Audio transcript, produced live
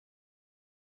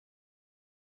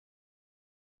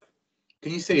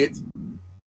Can you see it?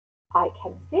 I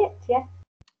can see it, yes.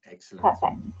 Excellent.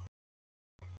 Perfect.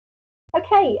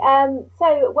 Okay,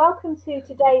 so welcome to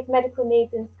today's Medical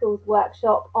Needs in Schools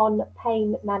workshop on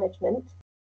pain management.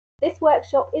 This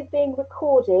workshop is being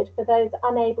recorded for those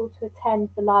unable to attend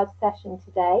the live session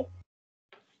today.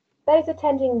 Those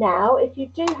attending now, if you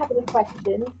do have any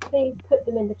questions, please put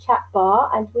them in the chat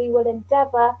bar and we will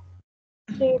endeavour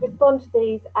to respond to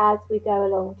these as we go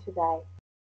along today.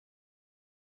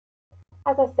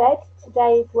 As I said,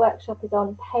 today's workshop is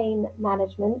on pain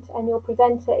management and your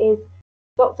presenter is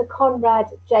Dr. Conrad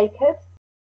Jacobs.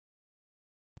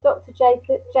 Dr.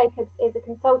 Jacobs is a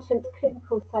consultant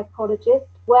clinical psychologist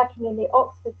working in the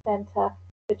Oxford Centre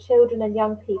for Children and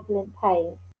Young People in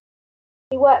Pain.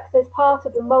 He works as part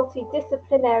of a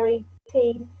multidisciplinary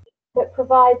team that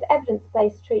provides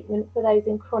evidence-based treatment for those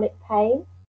in chronic pain.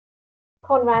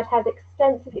 Conrad has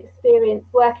extensive experience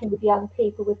working with young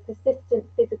people with persistent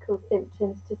physical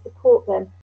symptoms to support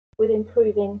them with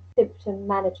improving symptom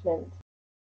management.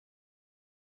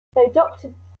 So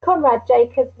Dr. Conrad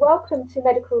Jacobs, welcome to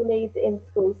Medical Needs in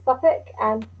Schools Suffolk,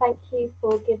 and thank you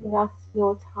for giving us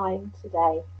your time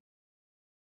today.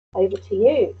 Over to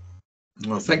you.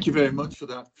 Well, thank you very much for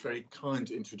that very kind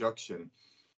introduction.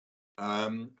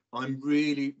 I'm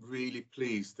really, really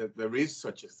pleased that there is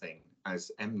such a thing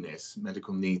as MNIS,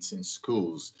 Medical Needs in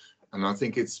Schools, and I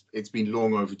think it's been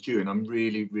long overdue, and I'm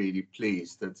really, really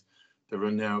pleased that there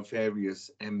are now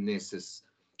various MNISs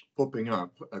popping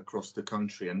up across the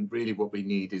country, and really what we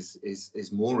need is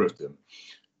more of them.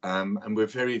 And we're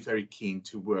very, very keen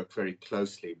to work very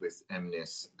closely with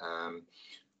MNIS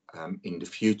in the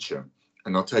future.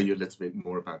 And I'll tell you a little bit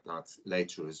more about that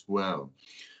later as well.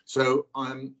 So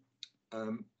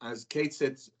as Kate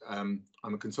said, I'm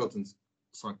a consultant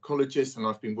psychologist, and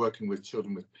I've been working with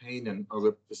children with pain and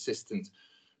other persistent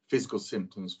physical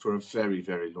symptoms for a very,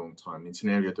 very long time. It's an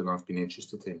area that I've been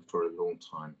interested in for a long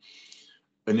time.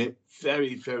 And a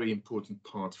very, very important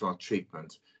part of our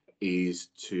treatment is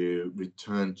to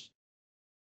return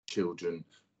children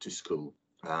to school.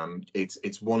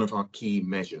 It's one of our key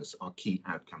measures, our key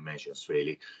outcome measures,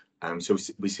 really. So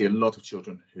we see a lot of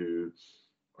children who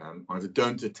either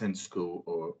don't attend school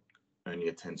or only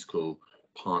attend school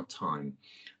part-time.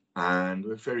 And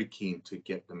we're very keen to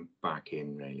get them back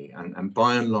in, really. And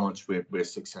by and large, we're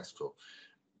successful.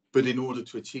 But in order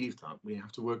to achieve that, we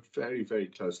have to work very, very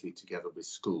closely together with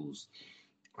schools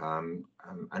and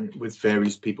with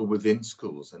various people within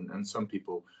schools. And some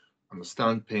people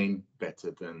understand pain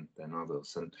better than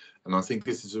others. And I think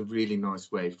this is a really nice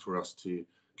way for us to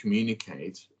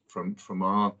communicate from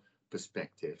our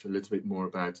perspective a little bit more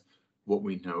about what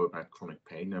we know about chronic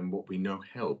pain and what we know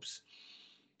helps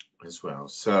as well.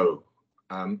 So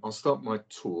I'll start my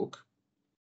talk.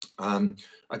 I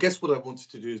guess what I wanted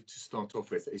to do to start off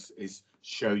with is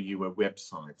show you a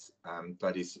website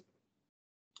that is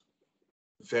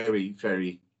very,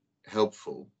 very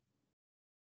helpful.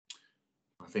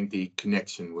 I think the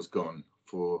connection was gone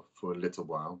for a little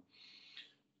while.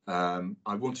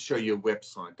 I want to show you a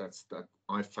website that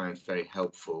I found very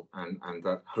helpful and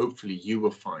that hopefully you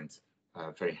will find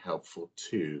very helpful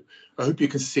too. I hope you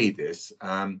can see this.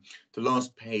 The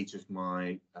last page of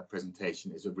my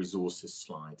presentation is a resources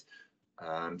slide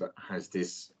that has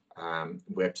this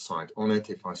website on it.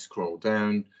 If I scroll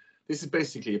down, this is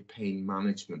basically a pain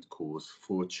management course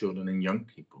for children and young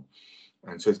people.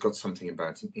 And so it's got something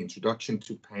about an introduction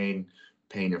to pain,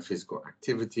 pain and physical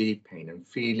activity, pain and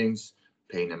feelings,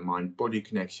 pain and mind-body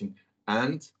connection,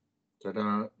 and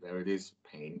ta-da, there it is,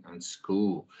 pain and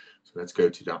school. So let's go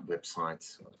to that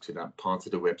website, to that part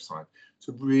of the website. It's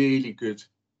a really good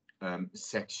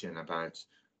section about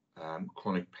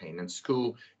chronic pain and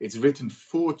school. It's written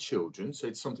for children, so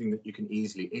it's something that you can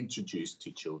easily introduce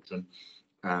to children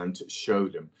and show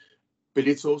them. But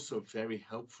it's also very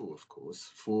helpful, of course,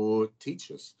 for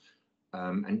teachers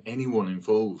and anyone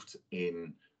involved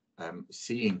in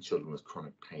seeing children with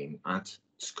chronic pain at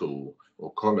school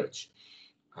or college.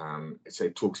 So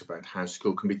it talks about how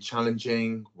school can be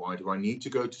challenging, why do I need to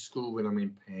go to school when I'm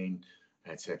in pain,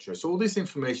 etc. So all this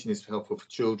information is helpful for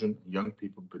children, young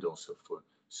people, but also for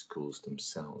schools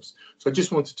themselves. So I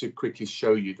just wanted to quickly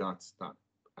show you that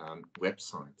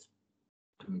website.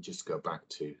 Let me just go back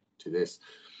to this.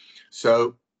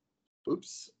 So,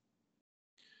 oops.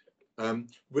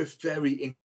 We're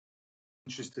very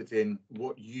interested in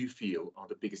what you feel are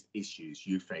the biggest issues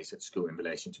you face at school in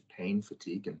relation to pain,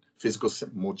 fatigue, and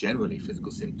more generally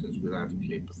physical symptoms without a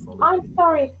clear pathology. I'm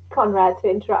sorry, Conrad, to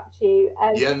interrupt you.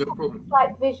 Yeah, no problem.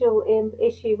 Slight visual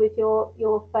issue with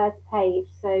your first page,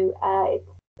 so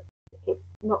it's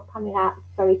not coming out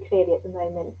very clearly at the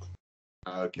moment.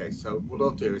 Okay, so what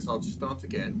I'll do is I'll just start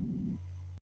again.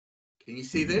 Can you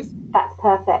see this? That's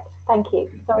perfect. Thank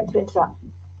you. Sorry to interrupt.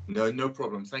 No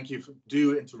problem. Thank you.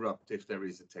 Do interrupt if there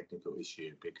is a technical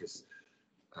issue, because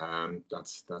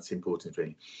that's important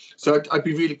really. So I'd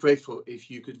be really grateful if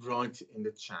you could write in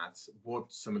the chat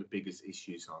what some of the biggest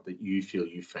issues are that you feel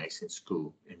you face in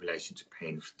school in relation to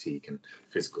pain, fatigue, and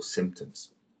physical symptoms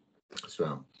as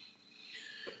well.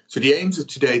 So the aims of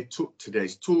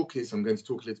today's talk is I'm going to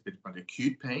talk a little bit about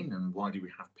acute pain and why do we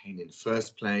have pain in the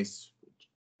first place.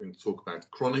 We're going to talk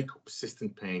about chronic or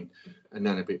persistent pain, and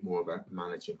then a bit more about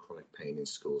managing chronic pain in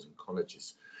schools and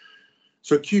colleges.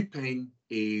 So acute pain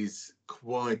is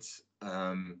quite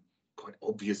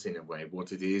obvious in a way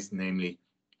what it is, namely,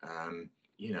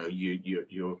 you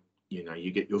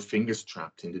get your fingers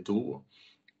trapped in the door,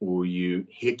 or you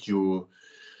hit your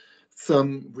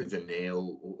thumb with a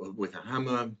nail or with a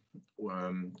hammer,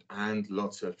 and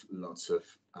lots of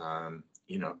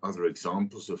other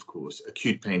examples. Of course,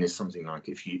 acute pain is something like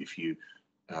if you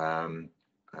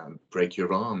break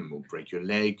your arm or break your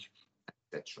leg,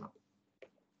 etc.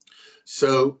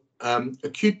 So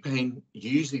acute pain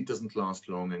usually doesn't last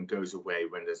long and goes away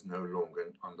when there's no longer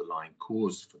an underlying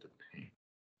cause for the pain.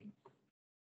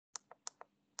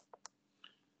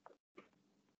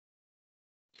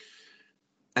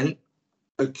 And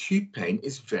acute pain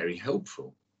is very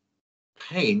helpful.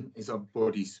 Pain is our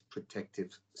body's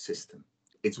protective system.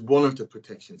 It's one of the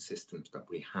protection systems that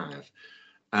we have.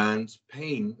 And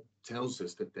pain tells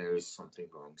us that there is something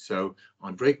wrong. So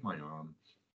I break my arm,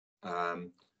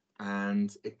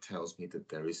 and it tells me that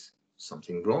there is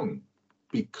something wrong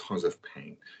because of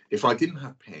pain. If I didn't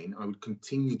have pain, I would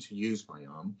continue to use my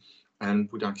arm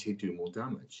and would actually do more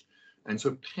damage. And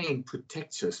so pain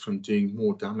protects us from doing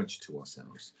more damage to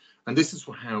ourselves. And this is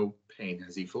how pain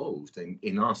has evolved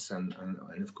in us and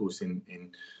of course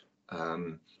in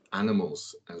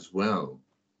animals as well.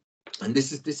 And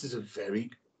this is a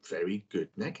very, very good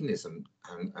mechanism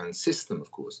and system,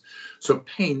 of course. So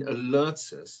pain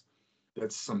alerts us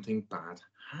that something bad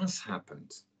has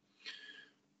happened.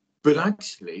 But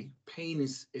actually, pain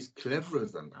is cleverer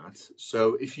than that.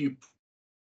 So if you,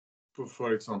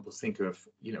 for example, think of,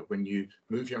 when you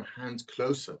move your hand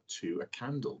closer to a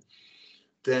candle,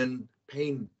 then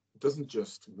pain doesn't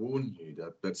just warn you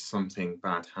that something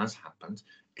bad has happened.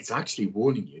 It's actually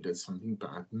warning you that something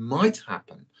bad might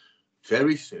happen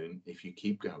very soon if you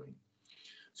keep going.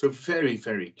 So very,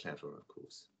 very clever, of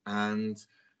course. And,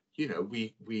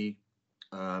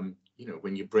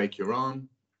 when you break your arm,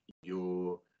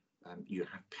 you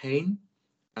have pain,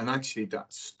 and actually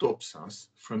that stops us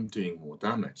from doing more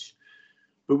damage.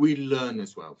 But we learn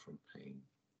as well from pain.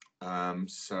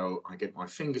 So I get my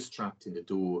fingers trapped in the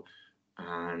door,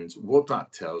 and what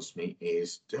that tells me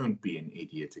is don't be an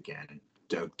idiot again.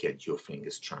 Don't get your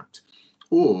fingers trapped.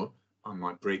 Or I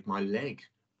might break my leg,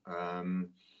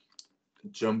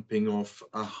 jumping off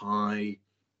a high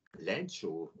ledge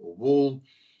or wall.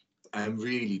 And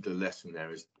really the lesson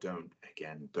there is don't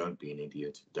be an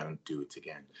idiot, don't do it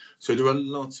again. So there are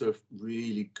lots of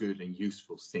really good and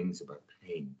useful things about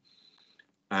pain.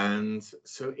 And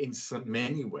so in so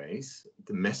many ways,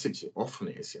 the message often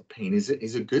is pain is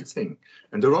a good thing.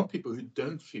 And there are people who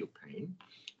don't feel pain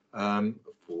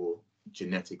for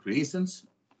genetic reasons.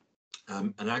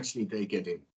 And actually they get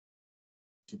into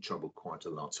trouble quite a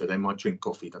lot. So they might drink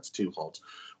coffee that's too hot,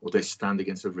 or they stand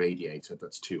against a radiator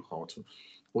that's too hot,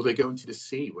 or they go into the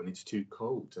sea when it's too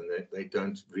cold, and they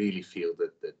don't really feel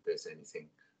that there's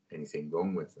anything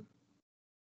wrong with them.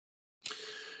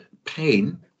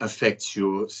 Pain affects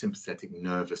your sympathetic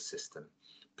nervous system.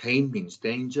 Pain means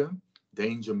danger.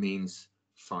 Danger means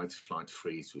fight, flight,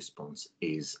 freeze response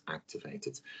is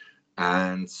activated.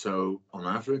 And so on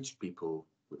average, people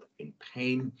in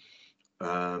pain,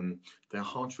 their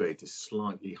heart rate is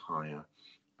slightly higher.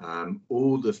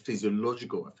 All the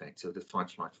physiological effects of the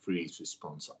fight, flight, freeze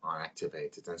response are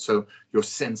activated. And so your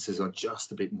senses are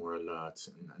just a bit more alert.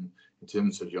 And in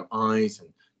terms of your eyes,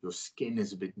 and your skin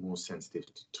is a bit more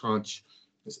sensitive to touch.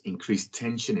 There's increased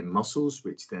tension in muscles,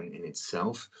 which then in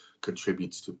itself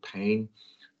contributes to pain,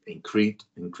 increased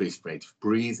rate of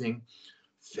breathing.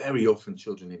 Very often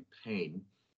children in pain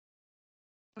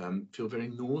feel very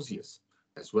nauseous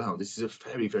as well. This is a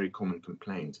very, very common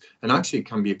complaint, and actually it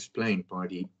can be explained by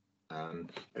the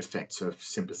effects of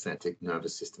sympathetic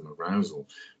nervous system arousal,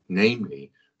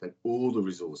 namely that all the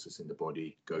resources in the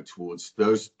body go towards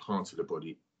those parts of the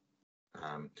body,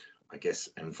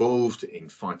 involved in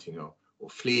fighting or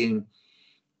fleeing,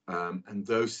 and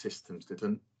those systems that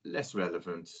are less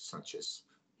relevant, such as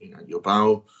your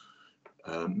bowel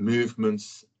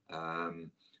movements,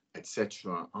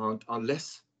 etc., are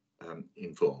less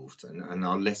involved and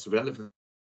are less relevant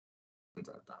at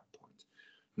that point.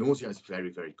 Nausea is very,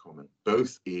 very common,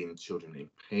 both in children in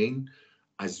pain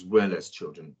as well as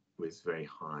children with very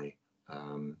high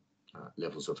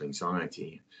levels of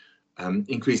anxiety.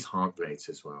 Increased heart rates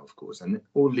as well, of course, and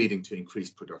all leading to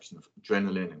increased production of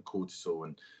adrenaline and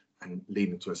cortisol and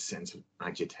leading to a sense of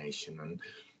agitation. And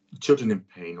children in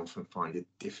pain often find it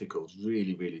difficult,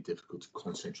 really, really difficult to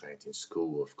concentrate in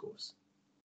school, of course.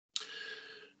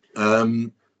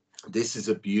 This is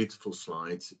a beautiful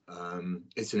slide.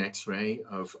 It's an X-ray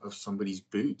of somebody's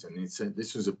boot, and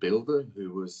this was a builder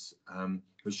who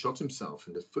shot himself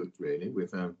in the foot, really,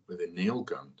 with a nail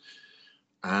gun,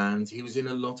 and he was in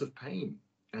a lot of pain,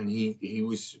 and he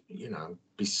was, you know,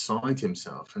 beside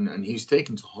himself, and he was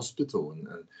taken to hospital and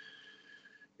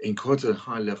in quite a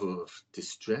high level of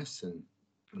distress, and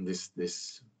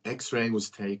this X-ray was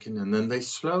taken, and then they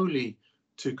slowly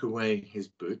took away his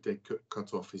boot. They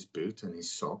cut off his boot and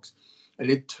his socks,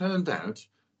 and it turned out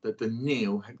that the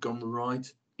nail had gone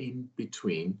right in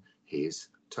between his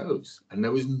toes, and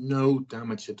there was no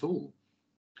damage at all.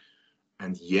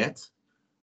 And yet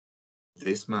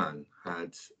this man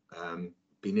had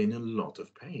been in a lot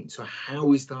of pain. So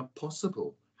how is that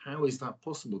possible? How is that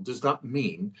possible? Does that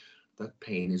mean that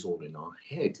pain is all in our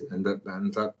head, and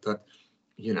that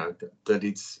you know, that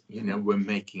it's, you know, we're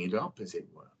making it up, as it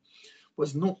were? Well,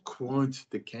 it's not quite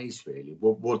the case, really.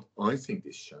 What I think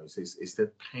this shows is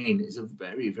that pain is a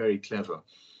very, very clever,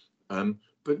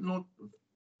 but not,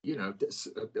 you know,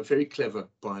 a very clever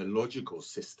biological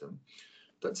system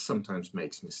that sometimes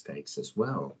makes mistakes as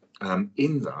well.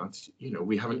 In that, you know,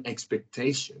 we have an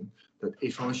expectation that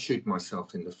if I shoot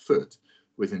myself in the foot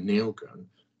with a nail gun,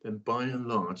 then by and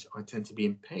large, I tend to be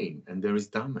in pain and there is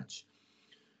damage.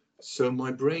 So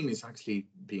my brain is actually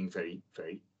being very,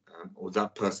 very, or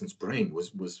that person's brain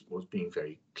was being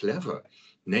very clever.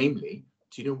 Namely,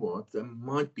 do you know what? There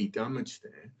might be damage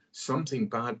there. Something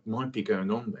bad might be going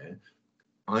on there.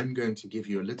 I'm going to give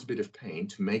you a little bit of pain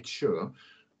to make sure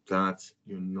that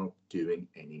you're not doing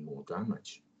any more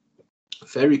damage. A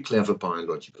very clever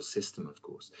biological system, of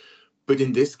course. But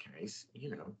in this case, you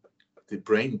know, the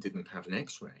brain didn't have an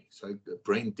X-ray. So the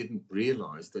brain didn't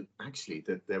realize that actually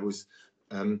that there was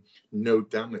no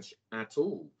damage at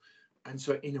all. And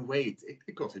so in a way,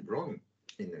 it got it wrong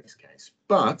in this case.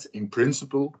 But in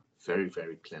principle, very,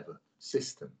 very clever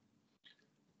system.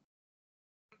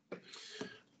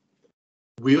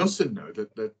 We also know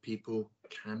that people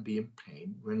can be in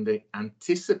pain when they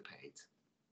anticipate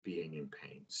being in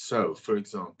pain. So, for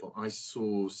example, I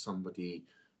saw somebody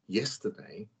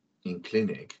yesterday in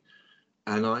clinic,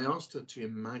 and I asked her to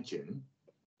imagine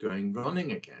going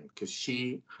running again, because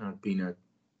she had been a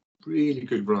really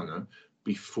good runner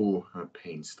before her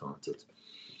pain started.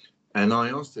 And I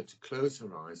asked her to close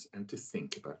her eyes and to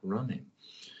think about running.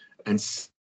 And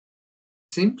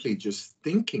simply just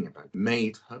thinking about it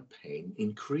made her pain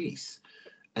increase.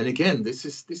 And again, this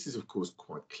is of course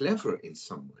quite clever in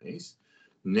some ways.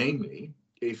 Namely,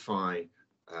 if I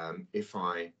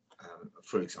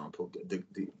for example,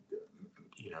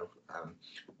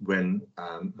 when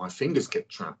my fingers get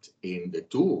trapped in the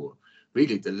door,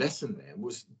 really the lesson there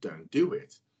was don't do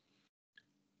it.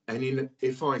 And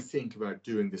if I think about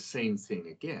doing the same thing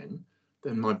again,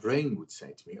 then my brain would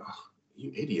say to me, oh,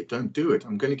 you idiot, don't do it.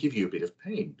 I'm going to give you a bit of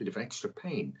pain, a bit of extra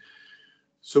pain.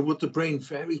 So what the brain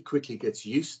very quickly gets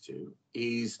used to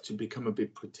is to become a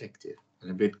bit protective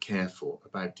and a bit careful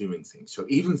about doing things. So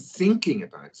even thinking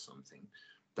about something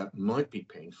that might be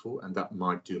painful and that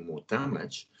might do more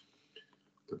damage,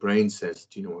 the brain says,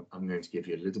 do you know what, I'm going to give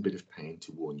you a little bit of pain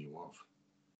to warn you off.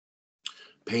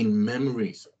 Pain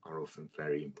memories are often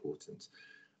very important.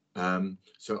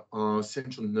 So our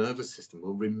central nervous system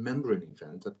will remember an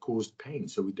event that caused pain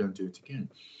so we don't do it again.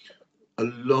 A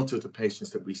lot of the patients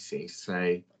that we see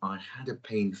say, I had a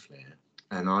pain flare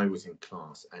and I was in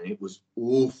class and it was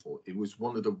awful. It was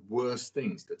one of the worst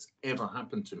things that's ever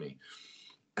happened to me.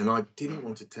 And I didn't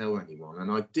want to tell anyone, and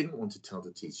I didn't want to tell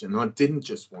the teacher, and I didn't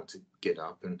just want to get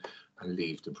up and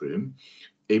leave the room.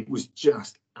 It was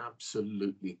just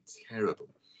absolutely terrible.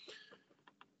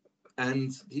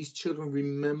 And these children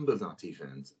remember that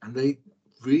event, and they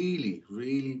really,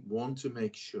 really want to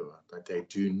make sure that they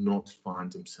do not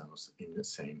find themselves in the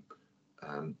same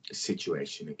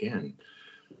situation again.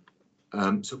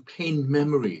 So pain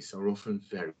memories are often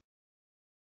very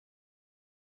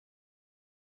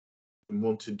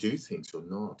want to do things or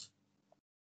not.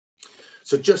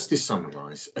 So just to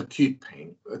summarize, acute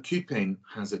pain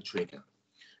has a trigger.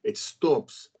 It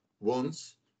stops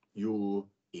once your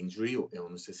injury or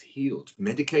illness is healed.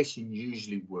 Medication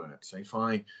usually works. So if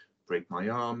I break my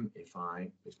arm, if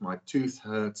my tooth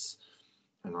hurts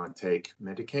and I take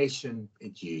medication,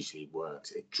 it usually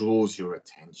works. It draws your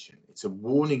attention. It's a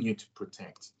warning you to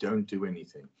protect. Don't do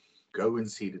anything. Go and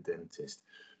see the dentist.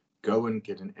 Go and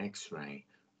get an X-ray.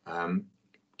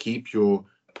 Keep your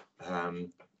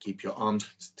arms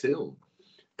still.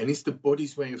 And it's the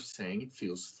body's way of saying it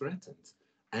feels threatened.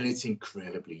 And it's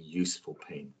incredibly useful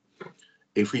pain.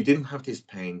 If we didn't have this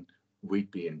pain,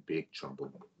 we'd be in big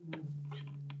trouble.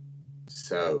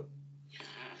 So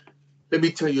let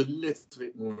me tell you a little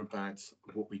bit more about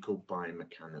what we call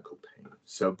biomechanical pain.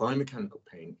 So biomechanical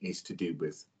pain is to do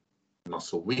with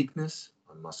muscle weakness,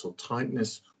 or muscle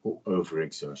tightness, or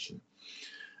overexertion.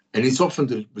 And it's often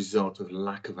the result of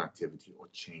lack of activity or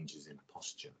changes in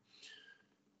posture.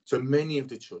 So many of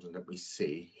the children that we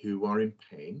see who are in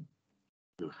pain,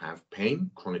 who have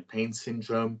pain, chronic pain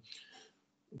syndrome,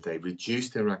 they reduce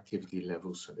their activity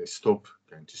levels, so they stop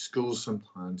going to school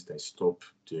sometimes, they stop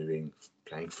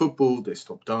playing football, they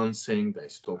stop dancing, they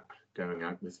stop going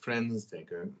out with friends, they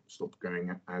stop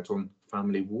going out on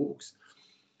family walks.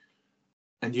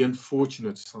 And the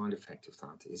unfortunate side effect of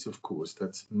that is, of course,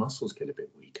 that muscles get a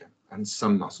bit weaker and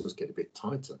some muscles get a bit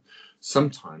tighter.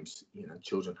 Sometimes,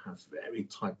 children have very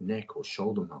tight neck or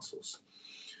shoulder muscles.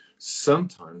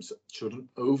 Sometimes children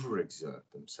overexert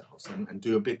themselves and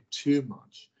do a bit too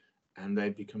much, and they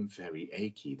become very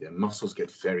achy. Their muscles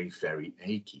get very, very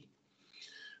achy.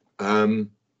 And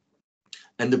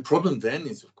the problem then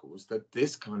is, of course, that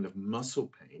this kind of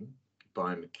muscle pain,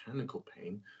 biomechanical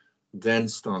pain, then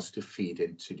starts to feed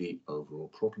into the overall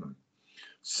problem.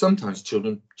 Sometimes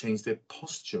children change their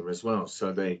posture as well.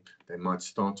 So they might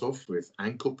start off with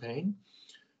ankle pain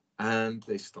and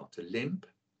they start to limp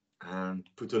and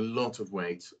put a lot of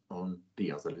weight on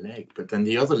the other leg. But then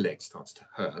the other leg starts to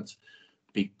hurt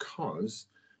because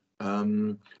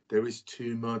there is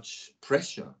too much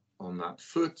pressure on that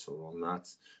foot or on that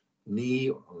knee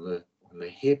or on the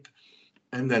hip.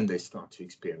 And then they start to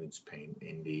experience pain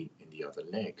in the other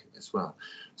leg as well.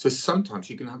 So sometimes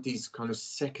you can have these kind of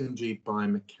secondary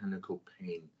biomechanical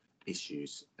pain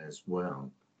issues as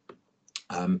well,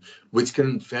 which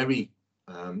can very,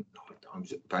 I'm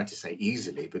about to say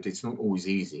easily, but it's not always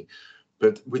easy,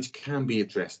 but which can be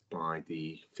addressed by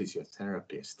the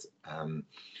physiotherapist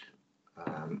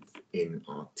in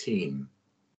our team.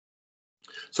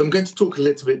 So I'm going to talk a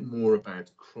little bit more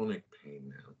about chronic pain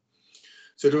now.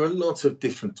 So there are lots of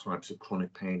different types of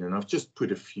chronic pain, and I've just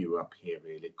put a few up here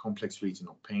really. Complex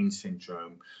regional pain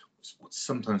syndrome, what's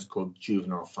sometimes called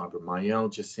juvenile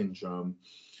fibromyalgia syndrome,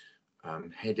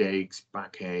 headaches,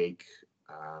 backache,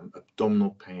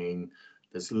 abdominal pain.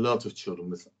 There's a lot of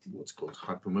children with what's called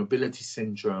hypermobility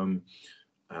syndrome,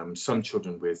 some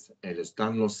children with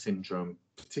Ehlers-Danlos syndrome,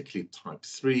 particularly type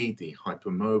 3, the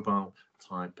hypermobile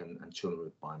type, and children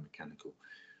with biomechanical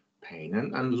pain,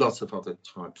 and lots of other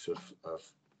types of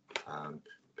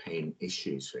pain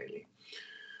issues really.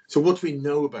 So what we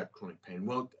know about chronic pain,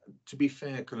 well, to be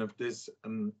fair, there's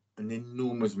an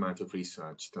enormous amount of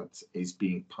research that is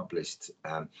being published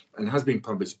and has been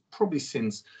published probably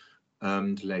since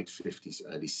the late 50s,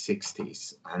 early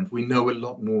 60s, and we know a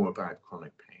lot more about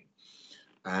chronic pain.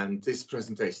 And this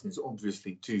presentation is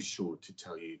obviously too short to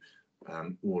tell you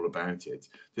all about it.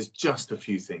 There's just a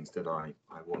few things that I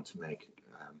want to make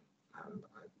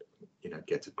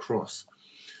get across.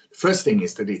 The first thing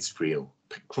is that it's real.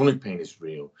 Chronic pain is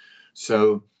real.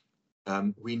 So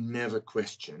we never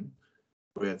question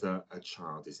whether a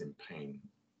child is in pain.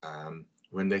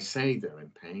 When they say they're in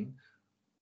pain,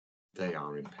 they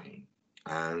are in pain.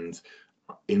 And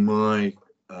in my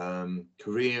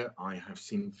career, I have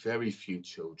seen very few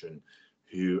children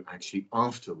who actually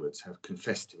afterwards have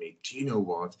confessed to me, do you know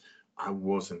what? I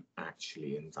wasn't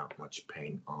actually in that much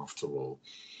pain after all.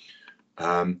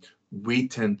 We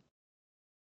tend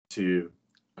to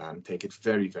take it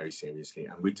very, very seriously,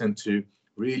 and we tend to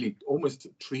really almost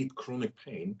treat chronic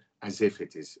pain as if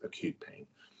it is acute pain.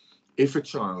 If a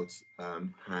child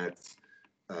had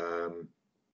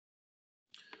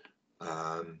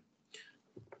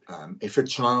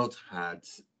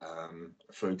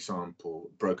for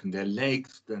example, broken their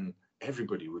legs, then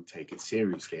everybody would take it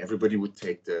seriously. Everybody would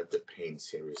take the pain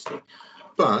seriously.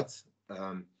 But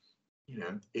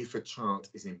if a child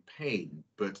is in pain,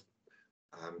 but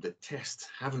the tests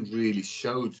haven't really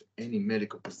showed any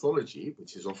medical pathology,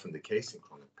 which is often the case in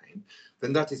chronic pain,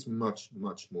 then that is much,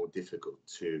 much more difficult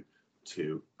to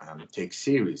take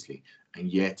seriously.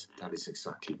 And yet that is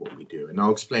exactly what we do. And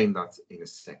I'll explain that in a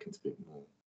second a bit more.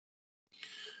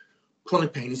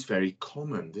 Chronic pain is very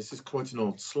common. This is quite an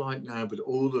old slide now, but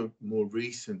all the more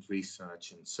recent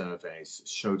research and surveys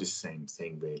show the same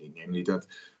thing really, namely that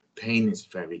pain is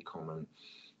very common.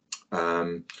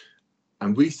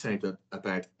 And we say that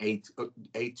about 8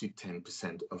 to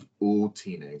 10% of all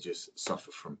teenagers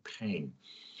suffer from pain.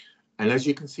 And as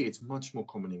you can see, it's much more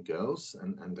common in girls,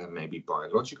 and there may be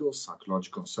biological,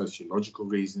 psychological, sociological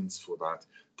reasons for that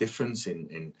difference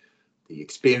in the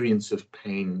experience of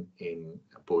pain in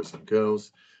boys and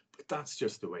girls. But that's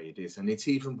just the way it is. And it's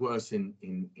even worse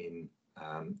in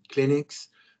clinics,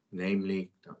 namely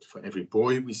that for every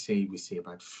boy we see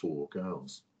about 4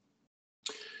 girls.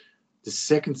 The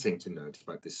second thing to note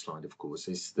about this slide, of course,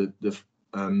 is that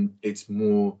it's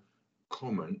more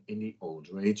common in the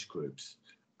older age groups.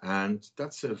 And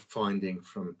that's a finding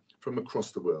from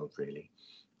across the world, really,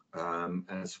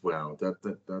 as well,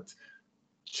 that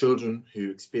children who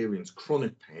experience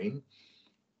chronic pain,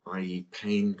 i.e.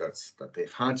 pain that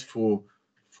they've had for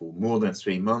more than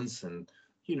 3 months, and,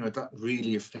 you know, that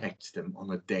really affects them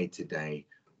on a day-to-day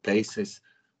basis,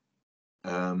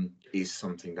 is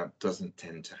something that doesn't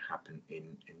tend to happen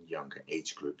in younger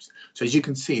age groups. So as you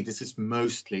can see, this is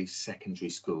mostly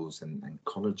secondary schools and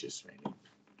colleges, really.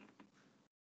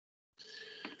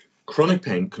 Chronic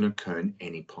pain can occur in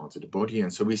any part of the body,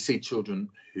 and so we see children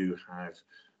who have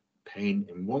pain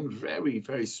in one very,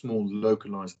 very small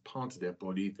localized part of their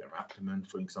body, their abdomen,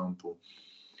 for example,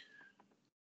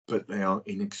 but they are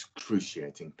in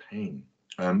excruciating pain.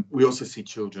 We also see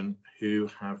children who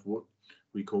have what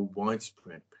we call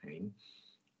widespread pain,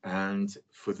 and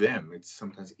for them it's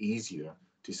sometimes easier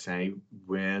to say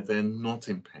where they're not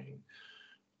in pain.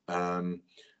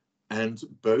 And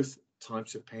both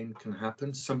types of pain can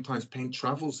happen. Sometimes pain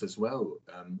travels as well.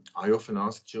 I often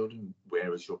ask children,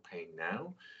 where is your pain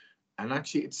now? And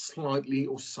actually it's slightly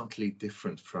or subtly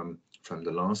different from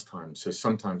the last time. So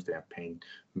sometimes they have pain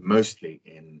mostly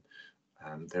in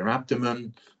their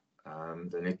abdomen,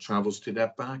 then it travels to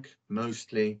their back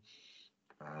mostly.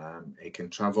 It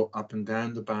can travel up and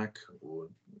down the back, or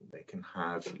they can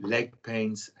have leg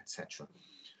pains, etc.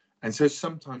 And so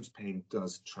sometimes pain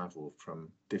does travel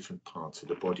from different parts of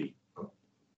the body.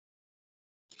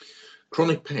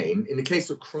 Chronic pain, in the case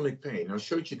of chronic pain, I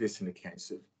showed you this in the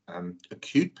case of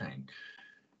acute pain.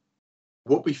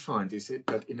 What we find is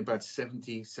that in about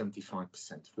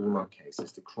 70–75% of all our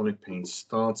cases, the chronic pain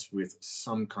starts with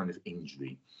some kind of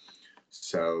injury.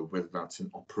 So whether that's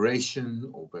an operation,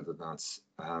 or whether that's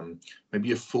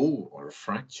maybe a fall or a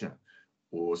fracture,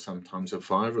 or sometimes a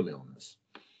viral illness.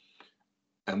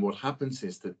 And what happens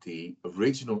is that the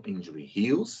original injury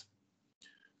heals.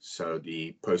 So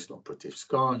the post-operative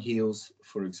scar heals,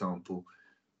 for example,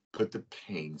 but the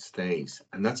pain stays.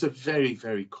 And that's a very,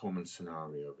 very common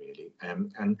scenario, really.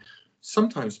 And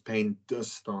sometimes pain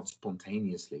does start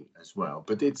spontaneously as well,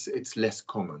 but it's less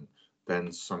common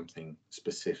than something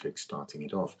specific starting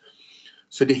it off.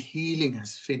 So the healing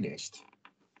has finished,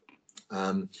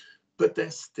 but they're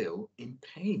still in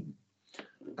pain.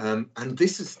 And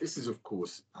this is of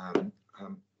course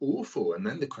awful. And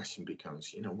then the question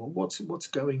becomes, you know, well, what's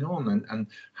going on, and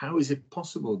how is it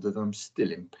possible that I'm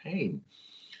still in pain?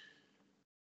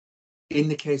 In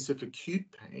the case of acute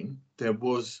pain, there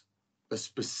was a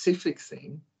specific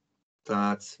thing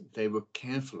that they were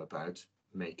careful about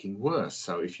making worse.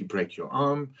 So if you break your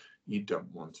arm, you don't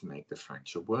want to make the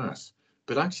fracture worse.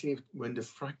 But actually, when the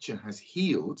fracture has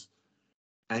healed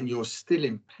and you're still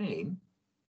in pain,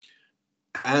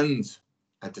 and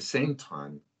at the same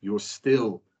time you're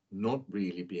still not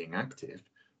really being active,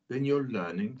 then you're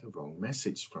learning the wrong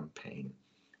message from pain.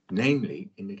 Namely,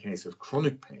 in the case of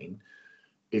chronic pain,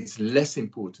 it's less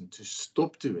important to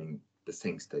stop doing the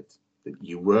things that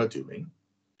you were doing,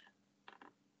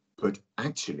 but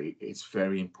actually it's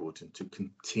very important to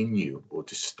continue or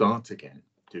to start again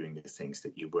doing the things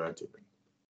that you were doing.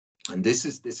 And this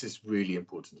is really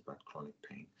important about chronic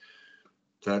pain,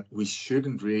 that we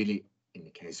shouldn't really, in the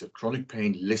case of chronic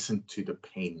pain, listen to the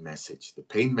pain message. The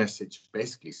pain message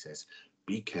basically says,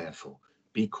 be careful,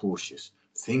 be cautious,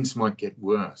 things might get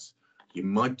worse, you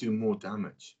might do more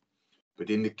damage. But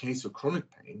in the case of chronic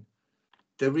pain,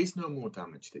 there is no more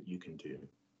damage that you can do,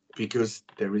 because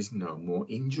there is no more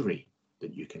injury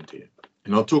that you can do.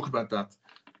 And I'll talk about that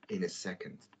in a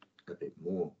second a bit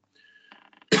more.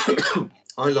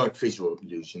 I like visual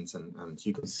illusions, and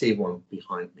you can see one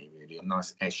behind me, really, a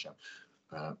nice Escher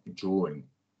drawing.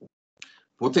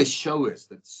 What they show is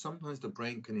that sometimes the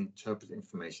brain can interpret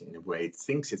information in a way it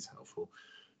thinks it's helpful,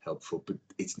 but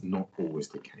it's not always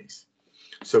the case.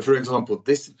 So, for example,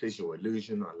 this visual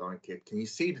illusion, I like it. Can you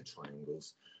see the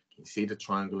triangles? Can you see the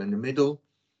triangle in the middle?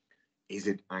 Is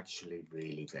it actually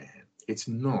really there? It's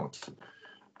not.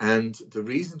 And the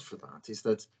reason for that is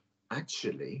that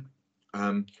actually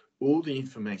all the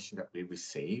information that we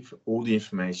receive, all the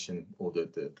information, or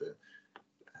the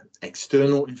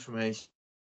external information,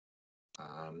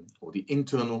 or the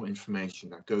internal information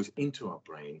that goes into our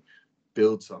brain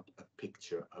builds up a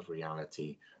picture of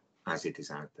reality as it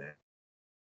is out there.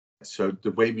 So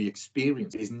the way we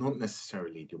experience is not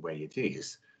necessarily the way it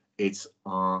is, it's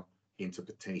our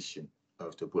interpretation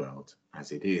of the world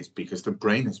as it is, because the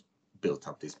brain has built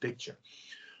up this picture.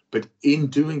 But in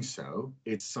doing so,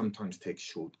 it sometimes takes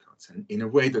shortcuts, and in a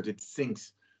way that it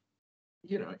thinks,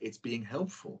 you know, it's being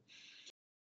helpful.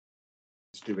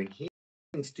 It's doing here,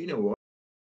 do you know what?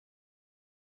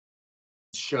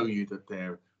 Show you that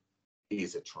there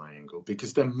is a triangle,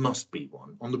 because there must be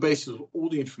one. On the basis of all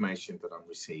the information that I'm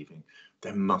receiving,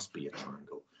 there must be a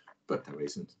triangle, but there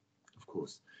isn't, of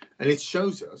course. And it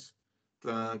shows us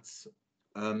that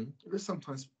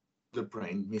sometimes the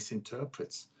brain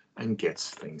misinterprets and gets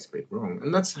things a bit wrong.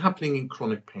 And that's happening in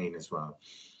chronic pain as well.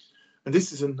 And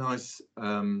this is a nice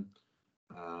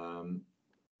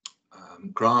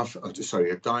graph,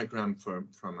 a diagram from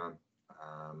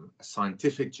a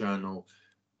scientific journal,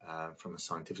 from a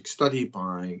scientific study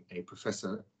by a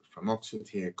professor from Oxford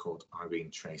here called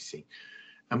Irene Tracy.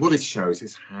 And what it shows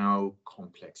is how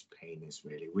complex pain is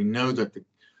really. We know that the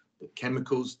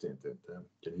chemicals, the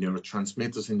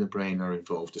neurotransmitters in the brain are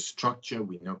involved, the structure,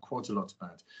 we know quite a lot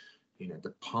about, you know,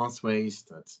 the pathways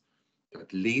that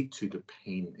lead to the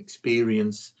pain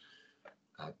experience.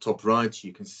 Top right,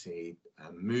 you can see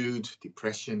mood,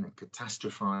 depression, and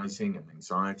catastrophizing and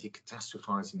anxiety.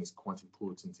 Catastrophizing is quite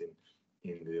important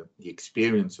in the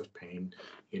experience of pain.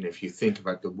 You know, if you think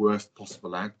about the worst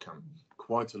possible outcome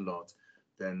quite a lot,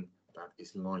 then that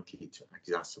is likely to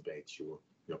exacerbate your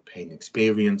pain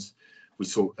experience. We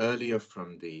saw earlier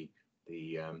from the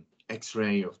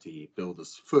X-ray of the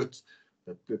builder's foot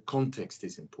that the context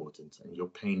is important, and your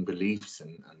pain beliefs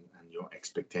and your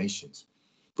expectations.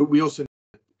 But we also know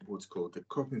that what's called the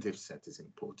cognitive set is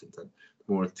important, and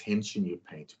the more attention you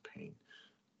pay to pain,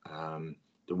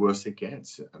 the worse it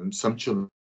gets. Some children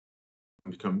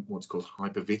become what's called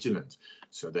hypervigilant.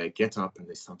 So they get up and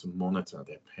they start to monitor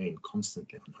their pain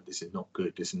constantly. Oh, this is not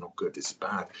good, this is not good, this is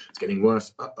bad, it's getting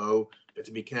worse, uh-oh,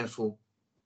 better be careful,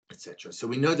 etc. So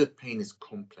we know that pain is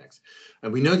complex.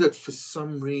 And we know that for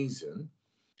some reason,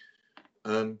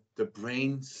 the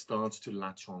brain starts to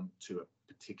latch on to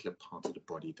a particular part of the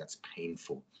body that's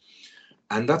painful.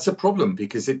 And that's a problem,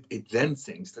 because it then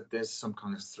thinks that there's some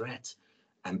kind of threat.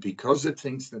 And because it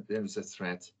thinks that there's a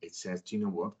threat, it says, do you know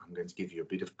what, I'm going to give you a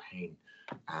bit of pain.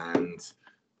 And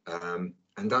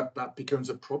that becomes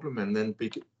a problem. And then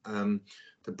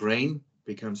the brain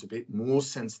becomes a bit more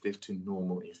sensitive to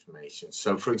normal information.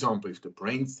 So, for example, if the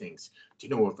brain thinks, do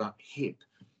you know what, that hip,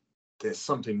 there's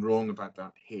something wrong about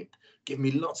that hip. Give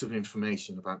me lots of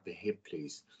information about the hip,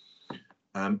 please.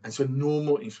 And so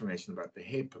normal information about the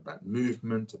hip, about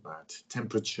movement, about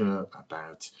temperature,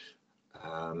 about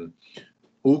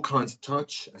all kinds of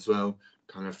touch as well,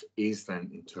 kind of is then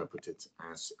interpreted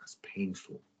as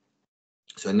painful.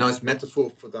 So a nice metaphor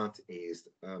for that is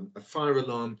a fire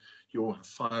alarm. You all have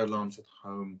fire alarms at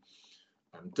home.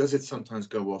 Does it sometimes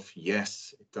go off?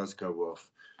 Yes, it does go off.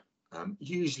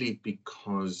 Usually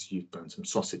because you've burnt some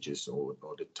sausages, or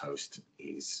the toast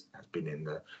has been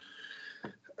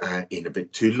in a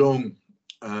bit too long.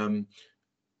 And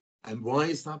why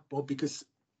is that? Well, because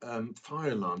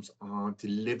fire alarms are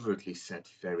deliberately set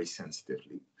very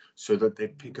sensitively so that they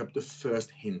pick up the first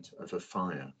hint of a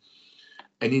fire.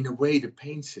 And in a way, the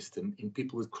pain system in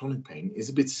people with chronic pain is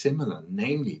a bit similar,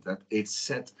 namely that it's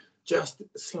set just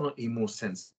slightly more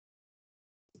sensitively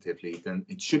than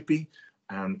it should be,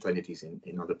 and than it is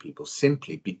in other people,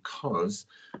 simply because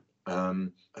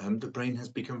the brain has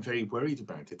become very worried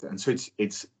about it. And so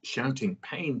it's shouting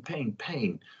pain, pain,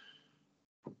 pain,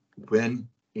 when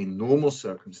in normal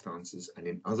circumstances and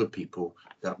in other people,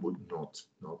 that would not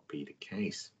be the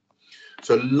case.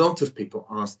 So a lot of people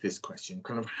ask this question,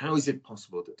 kind of, how is it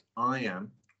possible that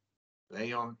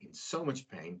they are in so much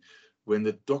pain when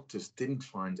the doctors didn't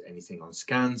find anything on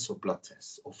scans or blood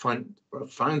tests, or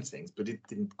found things, but it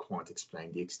didn't quite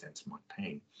explain the extent of my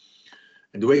pain.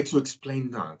 And the way to explain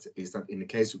that is that in the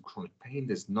case of chronic pain,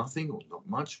 there's nothing or not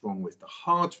much wrong with the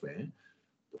hardware,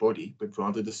 the body, but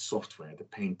rather the software, the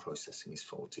pain processing is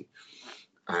faulty.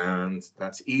 And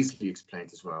that's easily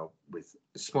explained as well with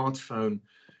a smartphone.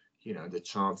 You know, the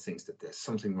child thinks that there's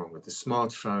something wrong with the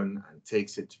smartphone and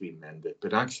takes it to be mended.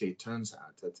 But actually, it turns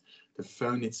out that the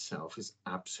phone itself is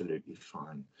absolutely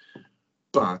fine.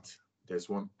 But there's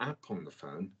one app on the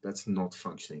phone that's not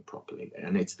functioning properly,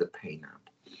 and it's the pain app.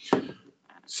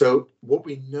 So what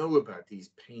we know about these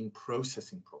pain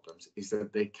processing problems is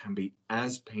that they can be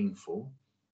as painful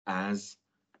as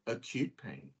acute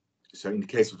pain. So in the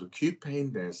case of acute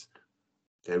pain,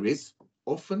 there is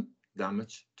often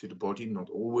damage to the body, not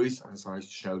always, as I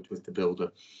showed with the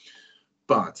builder,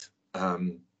 but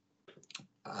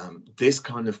this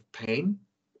kind of pain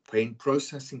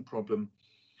processing problem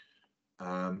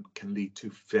can lead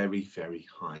to very, very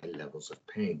high levels of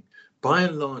pain. By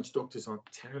and large, doctors are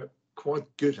quite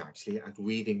good actually at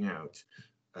weeding out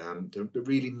the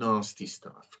really nasty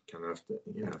stuff, kind of,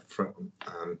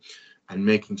 and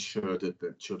making sure that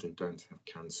the children don't have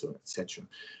cancer, etc.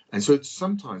 And so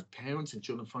sometimes parents and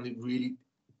children find it really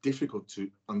difficult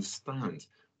to understand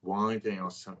why they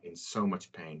are in so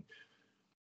much pain,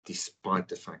 despite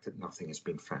the fact that nothing has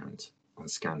been found on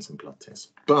scans and blood tests.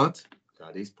 But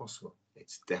that is possible.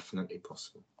 It's definitely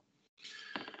possible.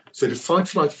 So the fight,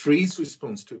 flight, freeze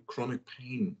response to chronic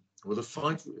pain, well, the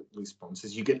fight response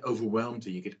is you get overwhelmed or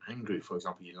you get angry. For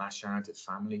example, you lash out at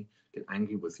family, get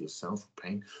angry with yourself,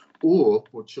 pain. Or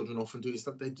what children often do is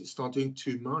that they start doing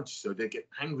too much. So they get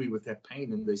angry with their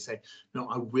pain and they say, no,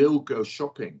 I will go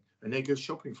shopping. And they go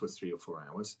shopping for 3 or 4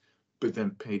 hours, but then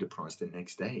pay the price the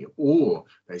next day. Or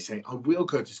they say, I will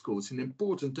go to school. It's an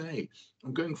important day.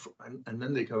 I'm going for, and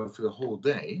then they go for the whole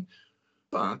day,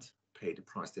 but pay the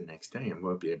price the next day and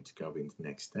won't be able to go in the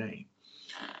next day.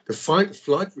 The fight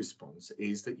flight response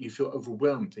is that you feel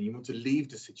overwhelmed and you want to leave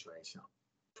the situation.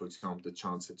 For example, the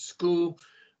child's at school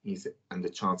and the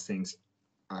child thinks,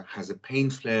 has a pain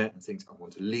flare and thinks, I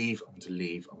want to leave, I want to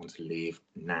leave, I want to leave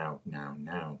now, now,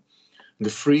 now. And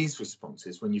the freeze response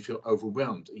is when you feel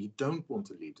overwhelmed and you don't want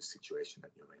to leave the situation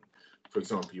that you're in. For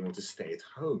example, you want to stay at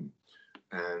home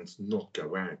and not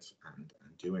go out and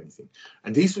do anything.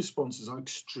 And these responses are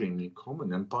extremely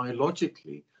common and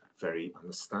biologically very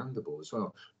understandable as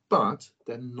well, but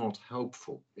they're not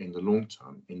helpful in the long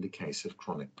term in the case of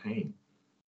chronic pain.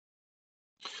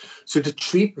 So the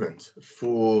treatment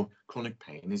for chronic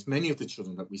pain is many of the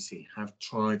children that we see have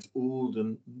tried all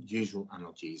the usual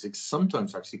analgesics,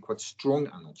 sometimes actually quite strong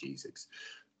analgesics,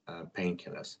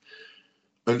 painkillers.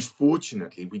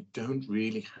 Unfortunately, we don't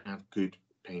really have good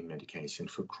pain medication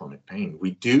for chronic pain.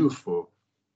 We do for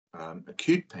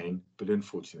acute pain, but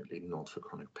unfortunately not for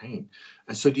chronic pain.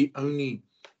 And so the only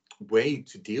way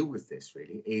to deal with this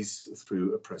really is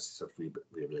through a process of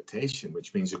rehabilitation,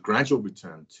 which means a gradual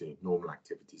return to normal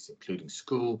activities, including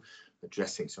school,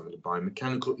 addressing some of the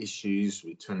biomechanical issues,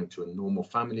 returning to a normal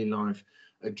family life,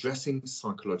 addressing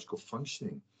psychological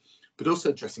functioning, but also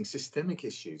addressing systemic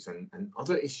issues and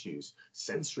other issues,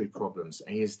 sensory problems,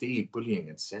 ASD, bullying,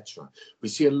 etc. We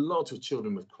see a lot of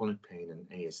children with chronic pain and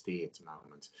ASD at the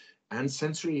moment, and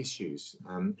sensory issues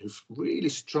who really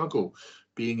struggle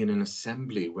being in an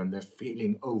assembly when they're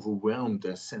feeling overwhelmed,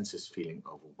 their senses feeling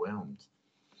overwhelmed.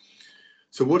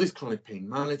 So what is chronic pain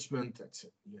management? That's,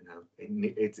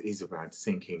 it is about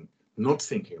not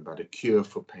thinking about a cure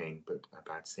for pain, but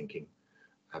about thinking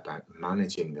about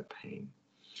managing the pain.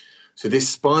 So this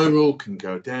spiral can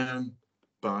go down,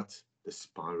 but the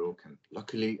spiral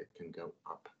luckily, it can go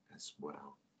up as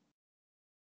well.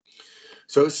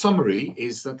 So a summary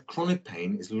is that chronic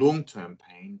pain is long-term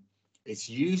pain. It's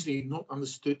usually not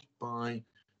understood by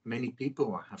many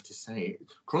people, I have to say.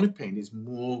 Chronic pain is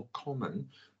more common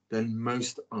than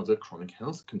most other chronic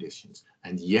health conditions,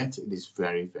 and yet it is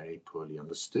very, very poorly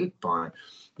understood by,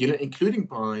 including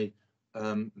by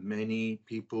many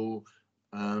people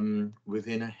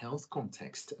within a health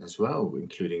context as well,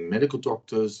 including medical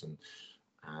doctors and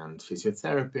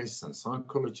physiotherapists and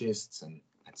psychologists and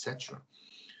etc.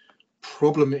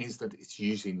 Problem is that it's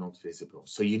usually not visible.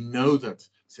 So that,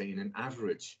 say, in an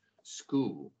average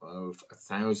school of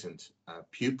 1,000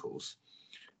 pupils,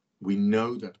 we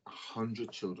know that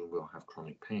 100 children will have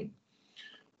chronic pain.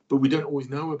 But we don't always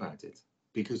know about it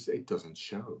because it doesn't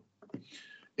show.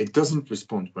 It doesn't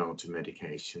respond well to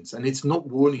medications, and it's not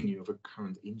warning you of a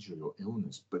current injury or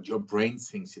illness, but your brain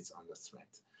thinks it's under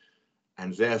threat.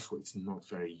 And therefore, it's not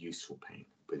very useful pain,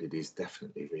 but it is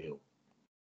definitely real.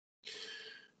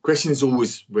 Question is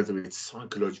always whether it's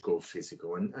psychological or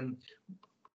physical, and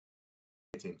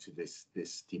get into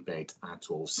this debate at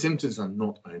all. Symptoms are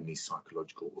not only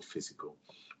psychological or physical.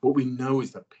 What we know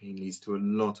is that pain leads to a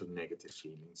lot of negative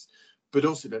feelings, but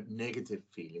also that negative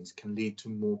feelings can lead to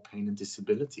more pain and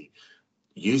disability,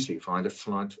 usually via the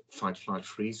fight, flight,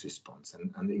 freeze response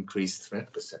and increased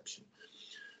threat perception.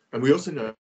 And we also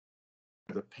know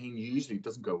that pain usually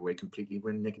doesn't go away completely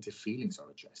when negative feelings are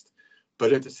addressed.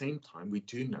 But at the same time, we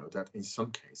do know that in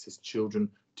some cases, children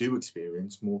do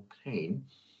experience more pain.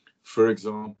 For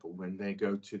example, when they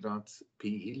go to that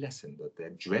PE lesson that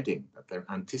they're dreading, that they're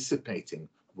anticipating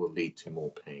will lead to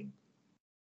more pain.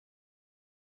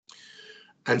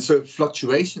 And so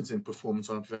fluctuations in performance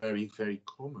are very, very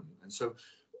common. And so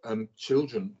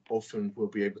children often will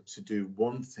be able to do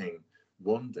one thing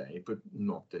one day, but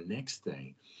not the next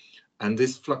day. And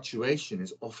this fluctuation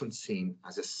is often seen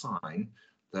as a sign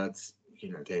that,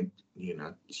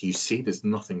 you see there's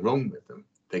nothing wrong with them.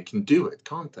 They can do it,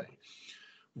 can't they?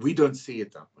 We don't see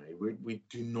it that way. We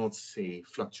do not see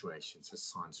fluctuations as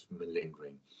signs of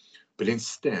malingering, but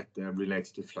instead they're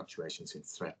related to fluctuations in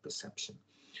threat perception.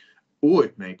 Or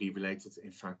it may be related,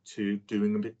 in fact, to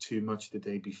doing a bit too much the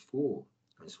day before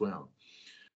as well.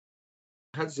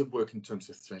 How does it work in terms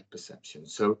of threat perception?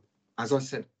 So, as I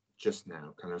said just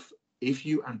now, kind of, if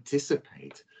you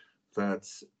anticipate that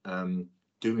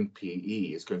doing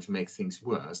PE is going to make things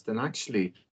worse, then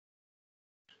actually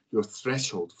your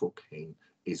threshold for pain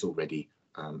is already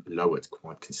lowered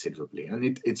quite considerably,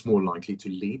 and it's more likely to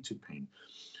lead to pain.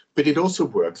 But it also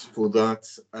works for that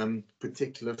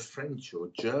particular French or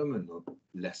German or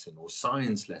lesson or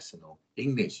science lesson or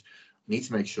English. I need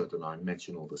to make sure that I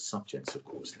mention all the subjects, of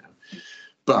course, now.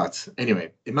 But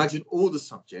anyway, imagine all the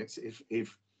subjects.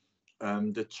 If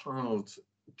the child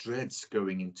dreads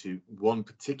going into one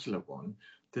particular one,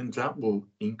 then that will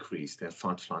increase their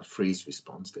fight, flight, freeze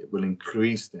response. It will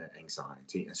increase their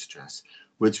anxiety and stress,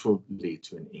 which will lead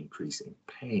to an increase in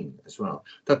pain as well.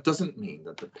 That doesn't mean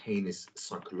that the pain is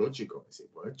psychological, as it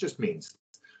were. It just means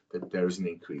that there is an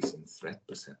increase in threat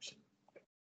perception.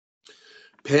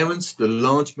 Parents, the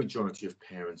large majority of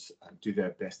parents do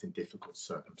their best in difficult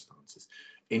circumstances.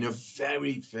 In a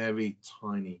very, very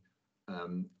tiny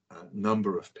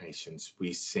number of patients,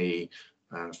 we see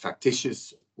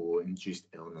factitious or induced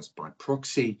illness by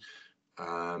proxy,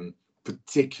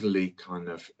 particularly kind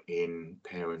of in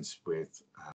parents with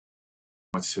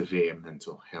quite severe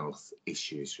mental health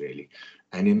issues, really.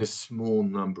 And in a small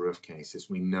number of cases,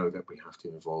 we know that we have to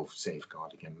involve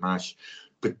safeguarding and MASH,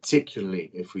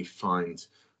 particularly if we find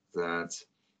that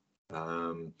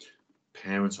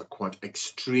parents are quite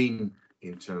extreme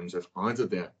in terms of either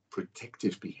their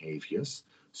protective behaviors,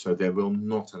 so they will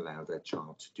not allow their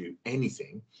child to do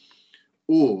anything,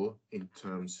 or in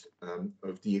terms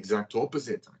of the exact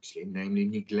opposite, actually, namely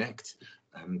neglect.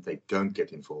 They don't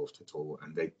get involved at all,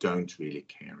 and they don't really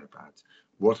care about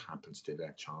what happens to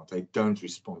their child. They don't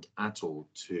respond at all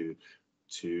to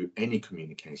any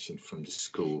communication from the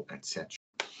school, etc.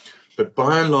 But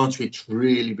by and large, we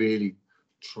really, really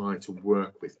try to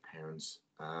work with parents,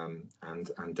 and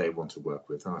they want to work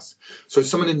with us. So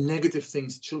some of the negative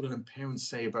things children and parents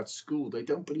say about school: they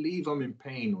don't believe I'm in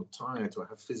pain or tired or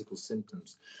have physical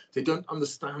symptoms. They don't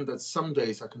understand that some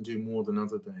days I can do more than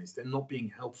other days. They're not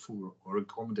being helpful or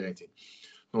accommodating.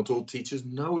 Not all teachers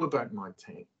know about my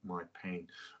pain.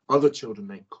 Other children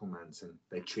make comments and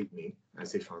they treat me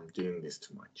as if I'm doing this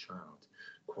to my child.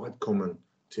 Quite common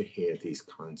to hear these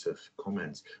kinds of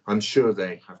comments. I'm sure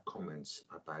they have comments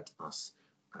about us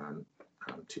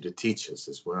to the teachers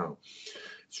as well.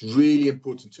 It's really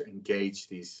important to engage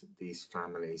these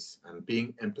families, and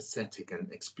being empathetic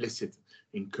and explicit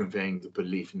in conveying the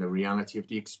belief in the reality of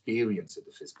the experience of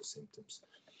the physical symptoms.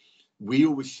 We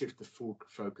always shift the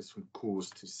focus from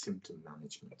cause to symptom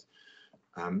management.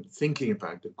 Thinking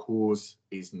about the cause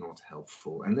is not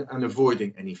helpful, and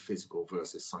avoiding any physical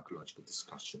versus psychological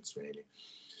discussions, really.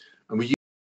 And we use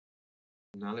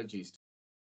analogies to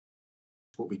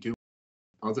what we do with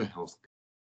other health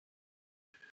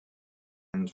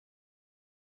and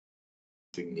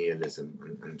nihilism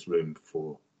and room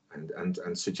for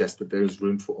and suggest that there is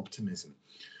room for optimism.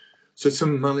 So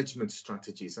some management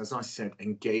strategies, as I said,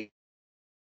 engagement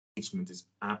is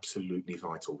absolutely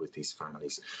vital with these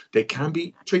families. They can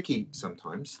be tricky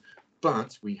sometimes,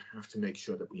 but we have to make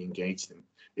sure that we engage them.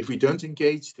 If we don't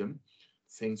engage them,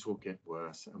 things will get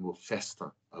worse and will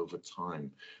fester over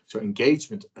time. So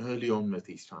engagement early on with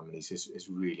these families is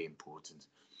really important.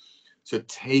 So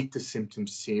take the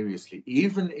symptoms seriously.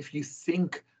 Even if you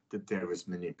think that there is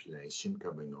manipulation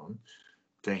going on,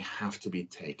 they have to be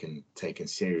taken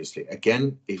seriously.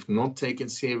 Again, if not taken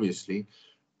seriously,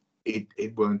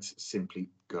 it won't simply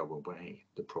go away,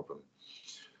 the problem.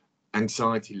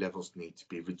 Anxiety levels need to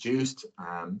be reduced.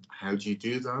 How do you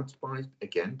do that? By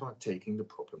taking the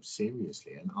problem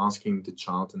seriously and asking the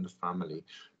child and the family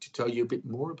to tell you a bit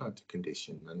more about the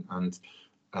condition, and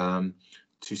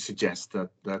to suggest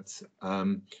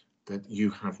that you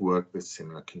have worked with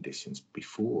similar conditions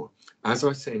before. As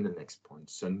I say in the next point,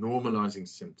 so normalizing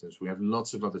symptoms. We have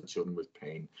lots of other children with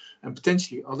pain and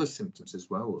potentially other symptoms as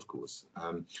well, of course,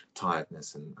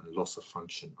 tiredness and loss of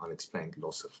function, unexplained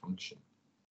loss of function.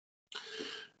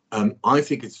 I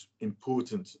think it's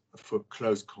important for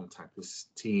close contact with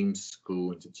team,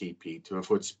 school, and the GP to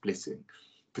avoid splitting,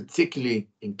 particularly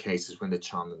in cases when the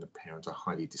child and the parent are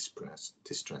highly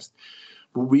distressed.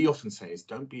 What we often say is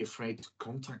don't be afraid to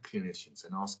contact clinicians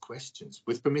and ask questions,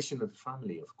 with permission of the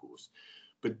family, of course,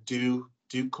 but do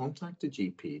contact the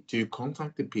GP, do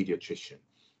contact the pediatrician.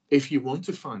 If you want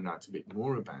to find out a bit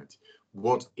more about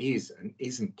what is and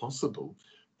isn't possible,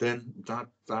 then that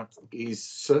is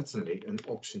certainly an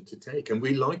option to take. And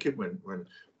we like it when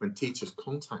teachers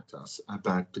contact us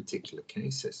about particular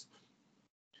cases.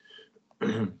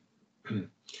 A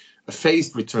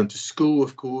phased return to school,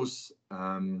 of course,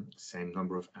 same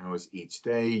number of hours each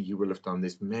day. You will have done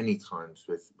this many times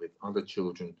with other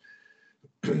children.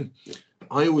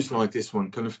 I always like this one,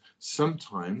 kind of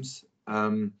sometimes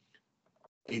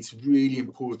it's really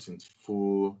important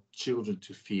for children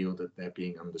to feel that they're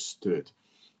being understood.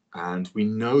 And we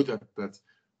know that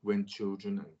when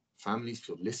children and families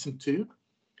feel listened to,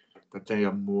 that they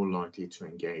are more likely to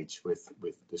engage with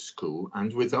the school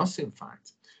and with us, in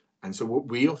fact. And so what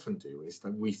we often do is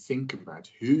that we think about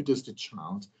who does the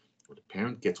child or the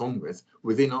parent get on with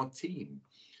within our team.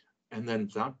 And then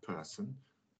that person,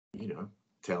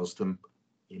 tells them,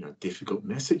 difficult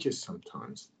messages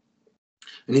sometimes.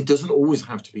 And it doesn't always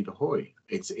have to be the hoy.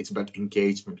 It's about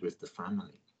engagement with the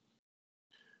family.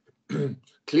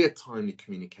 Clear, timely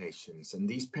communications. And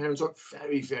these parents are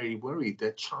very, very worried.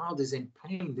 Their child is in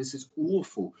pain. This is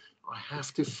awful. I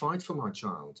have to fight for my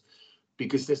child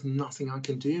because there's nothing I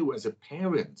can do as a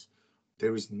parent.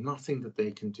 There is nothing that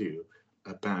they can do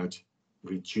about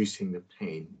reducing the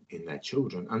pain in their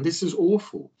children. And this is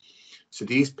awful. So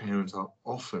these parents are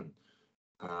often,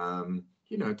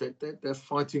 they're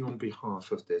fighting on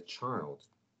behalf of their child.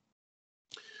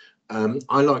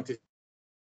 I like this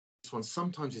one.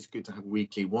 Sometimes it's good to have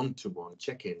weekly one-to-one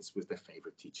check-ins with their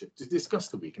favorite teacher to discuss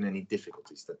the week and any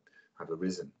difficulties that have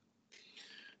arisen.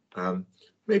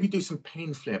 Maybe do some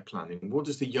pain flare planning. What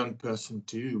does the young person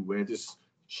do? Where does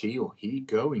she or he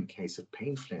go in case of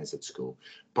pain flares at school?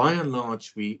 By and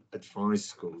large, we advise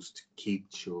schools to keep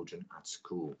children at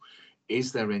school.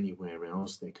 Is there anywhere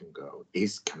else they can go?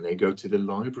 Can they go to the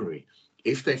library?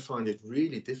 If they find it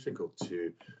really difficult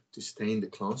to stay in the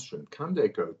classroom, can they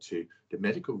go to the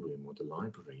medical room or the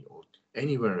library or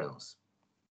anywhere else?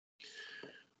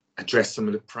 Address some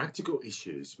of the practical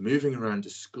issues, moving around the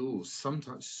schools.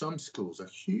 Sometimes some schools are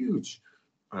huge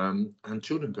and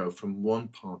children go from one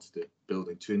part of the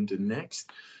building to the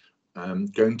next.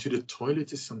 Going to the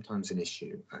toilet is sometimes an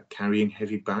issue. Carrying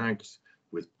heavy bags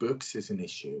with books is an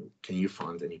issue. Can you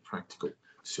find any practical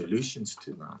solutions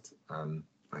to that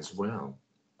as well?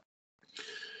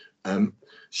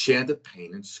 Share the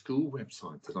Pain and School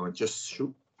website that I just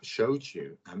showed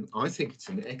you. I think it's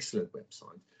an excellent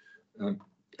website.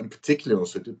 And particularly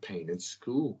also the Pain and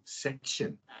School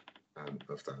section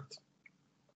of that.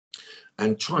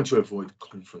 And trying to avoid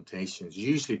confrontations.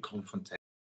 Usually confrontations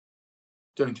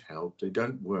don't help, they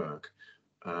don't work.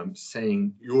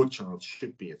 Saying your child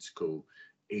should be at school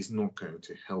is not going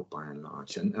to help by and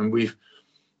large. And we've,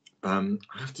 I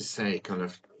have to say, kind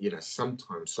of,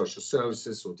 sometimes social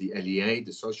services or the LEA,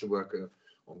 the social worker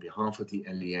on behalf of the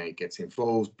LEA gets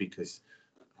involved because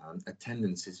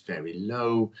attendance is very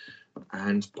low,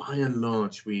 and by and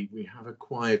large we have a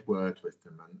quiet word with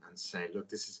them and say, look,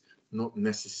 this is not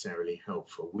necessarily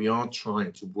helpful. We are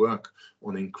trying to work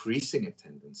on increasing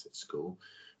attendance at school,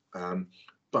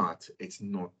 but it's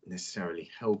not necessarily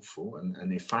helpful, and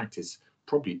in fact it's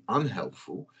probably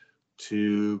unhelpful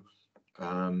to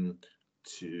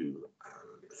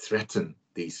threaten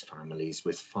these families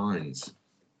with fines.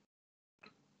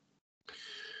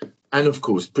 And of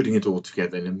course, putting it all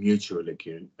together in a mutually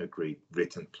agreed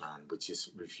written plan, which is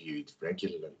reviewed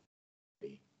regularly.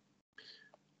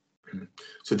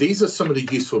 So these are some of the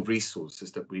useful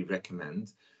resources that we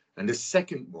recommend. And the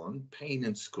second one, Pain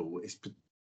in School, is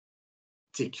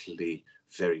particularly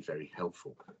very, very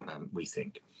helpful, we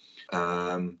think.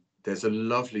 There's a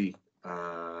lovely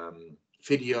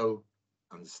video,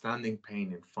 Understanding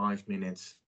Pain in 5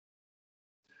 minutes.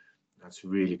 That's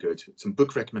really good. Some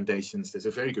book recommendations. There's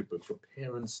a very good book for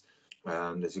parents.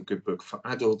 There's a good book for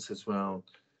adults as well.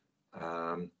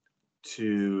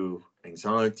 2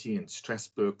 anxiety and stress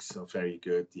books are very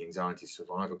good. The Anxiety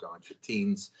Survival Guide for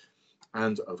Teens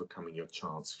and Overcoming Your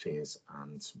Child's Fears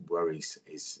and Worries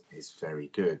is very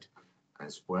good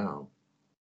as well.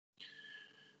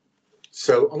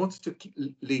 So I wanted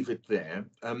to leave it there,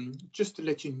 just to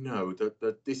let you know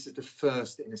that this is the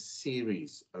first in a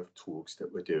series of talks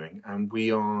that we're doing, and we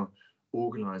are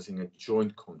organising a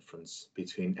joint conference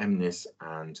between MNIS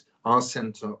and our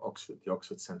centre, Oxford, the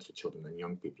Oxford Centre for Children and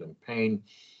Young People in Pain,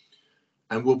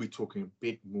 And we'll be talking a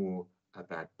bit more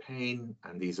about pain.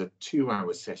 And these are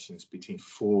 2-hour sessions between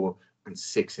 4 and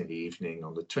 6 in the evening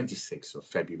on the 26th of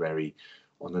February,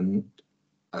 on the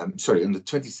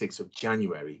 26th of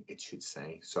January, it should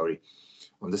say,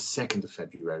 on the 2nd of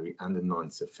February and the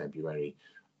 9th of February,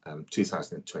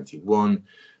 2021.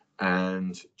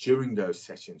 And during those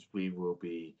sessions, we will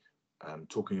be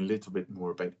talking a little bit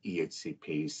more about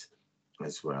EHCPs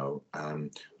as well.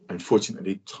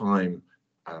 Unfortunately, time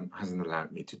hasn't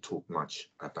allowed me to talk much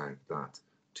about that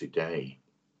today.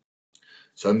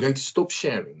 So I'm going to stop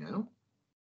sharing now.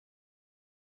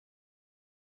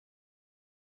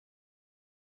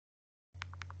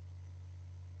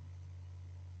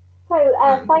 So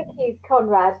thank you,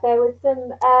 Conrad. There was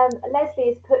some,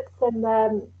 Leslie has put some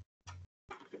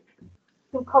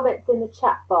comments in the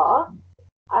chat bar.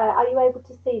 Are you able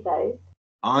to see those?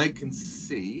 I can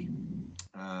see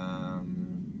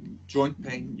joint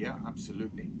pain, yeah,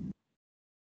 absolutely.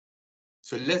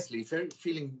 So Leslie,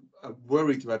 feeling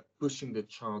worried about pushing the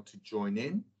child to join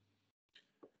in,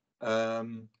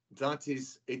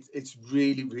 it's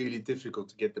really, really difficult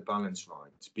to get the balance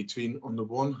right between, on the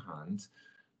one hand,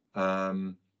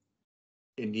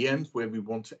 in the end, where we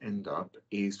want to end up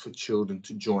is for children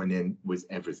to join in with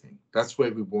everything. That's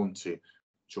where we want to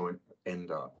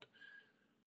end up.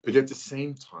 But at the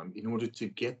same time, in order to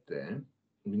get there,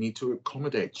 we need to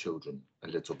accommodate children a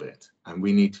little bit, and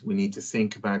we need to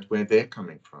think about where they're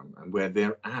coming from and where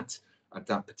they're at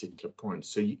that particular point.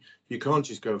 So you can't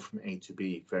just go from A to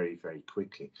B very, very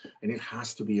quickly, and it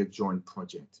has to be a joint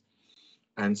project.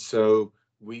 And so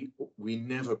we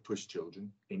never push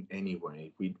children in any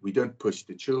way. We don't push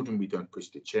the children, we don't push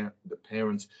the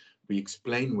parents. We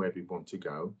explain where we want to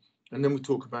go, and then we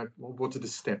talk about, well, what are the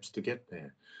steps to get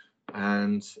there?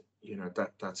 And you know,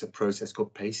 that's a process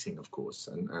called pacing, of course,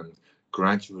 and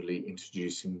gradually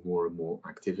introducing more and more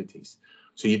activities.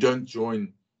 So you don't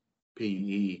join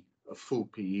PE, a full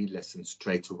PE lesson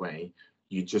straight away.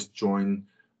 You just join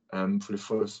for the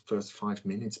first 5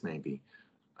 minutes maybe,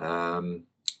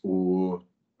 or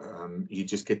you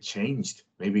just get changed.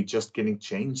 Maybe just getting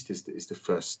changed is the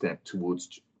first step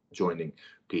towards joining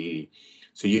PE.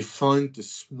 So you find the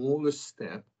smallest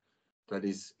step that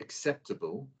is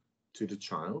acceptable to the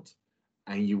child,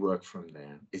 and you work from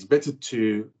there. It's better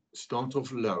to start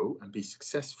off low and be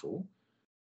successful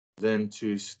than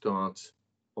to start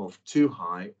off too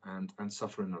high and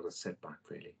suffer another setback,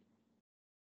 really.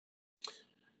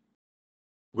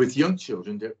 With young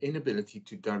children, their inability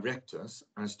to direct us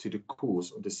as to the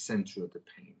cause or the center of the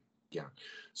pain. Yeah,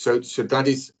 so that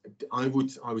is, I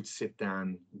would sit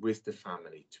down with the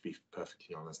family, to be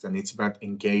perfectly honest, and it's about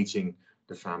engaging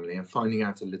the family and finding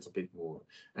out a little bit more.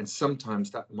 And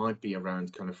sometimes that might be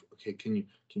around kind of, okay, can you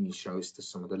show us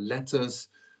some of the letters?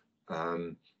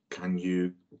 Do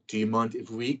you mind if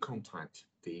we contact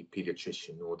the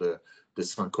pediatrician or the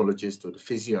psychologist or the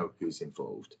physio who's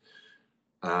involved?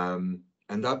 And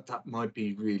that might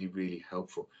be really, really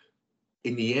helpful.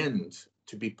 In the end,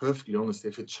 to be perfectly honest,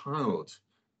 if a child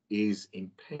is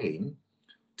in pain,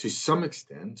 to some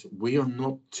extent, we are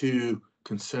not too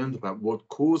concerned about what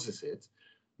causes it.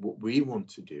 What we want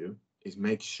to do is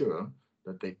make sure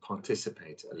that they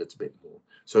participate a little bit more.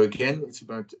 So again, it's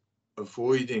about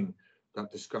avoiding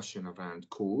that discussion around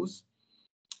cause,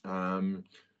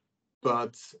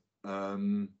 but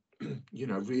you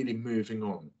know, really moving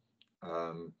on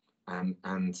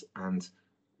and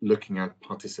looking at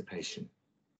participation.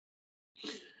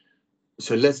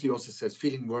 So Leslie also says,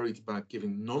 feeling worried about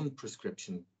giving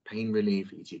non-prescription pain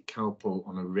relief, e.g. Calpol,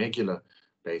 on a regular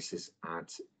basis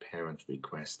at parent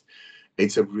request.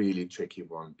 It's a really tricky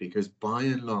one, because by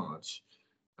and large,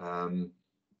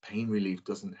 pain relief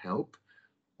doesn't help,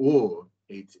 or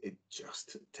it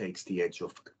just takes the edge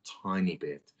off a tiny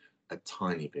bit.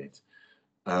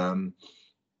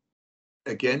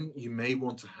 Again, you may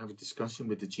want to have a discussion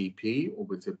with the GP or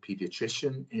with the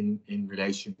pediatrician in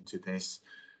relation to this.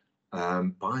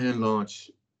 By and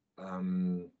large,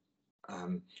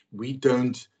 we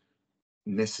don't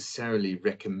necessarily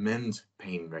recommend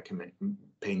pain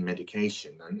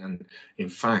medication, and in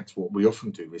fact, what we often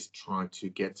do is try to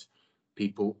get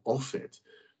people off it.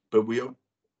 But we are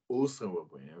also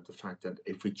aware of the fact that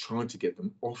if we try to get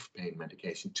them off pain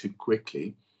medication too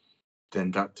quickly, then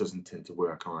that doesn't tend to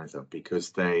work either, because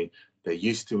they're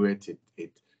used to it.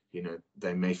 You know,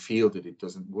 they may feel that it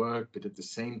doesn't work, but at the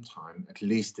same time, at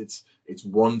least it's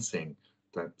one thing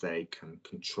that they can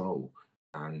control,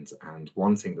 and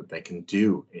one thing that they can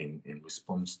do in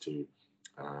response to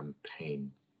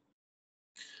pain.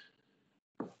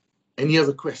 Any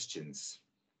other questions,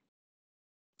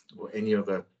 or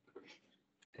anything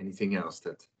else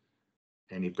that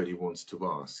anybody wants to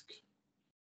ask.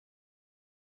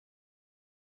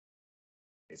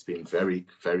 It's been very,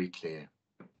 very clear.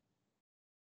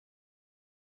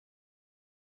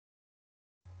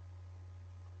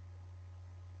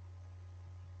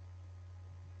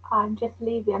 I'm just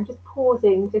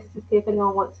pausing just to see if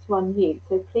anyone wants to unmute.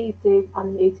 So please do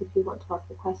unmute if you want to ask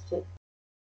a question.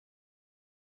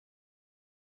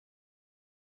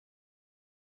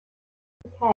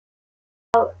 Okay.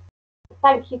 Well,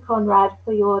 thank you, Conrad,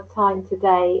 for your time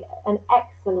today. An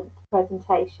excellent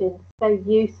presentation, so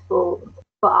useful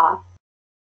for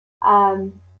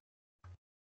us.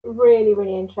 Really,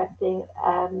 really interesting.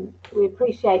 We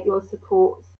appreciate your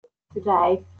support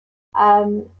today.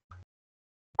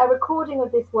 A recording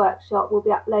of this workshop will be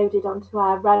uploaded onto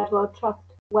our Radwell Trust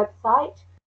website,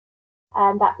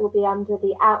 and that will be under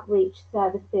the Outreach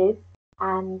Services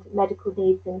and Medical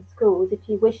Needs in Schools. If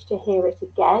you wish to hear it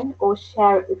again or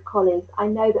share it with colleagues, I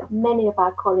know that many of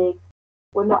our colleagues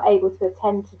were not able to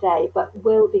attend today, but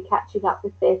will be catching up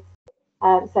with this.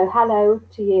 So hello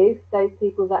to you, those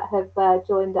people that have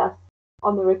joined us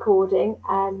on the recording,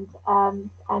 and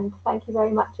thank you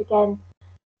very much again.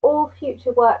 All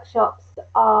future workshops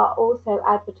are also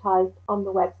advertised on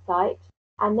the website.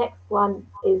 Our next one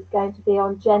is going to be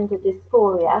on gender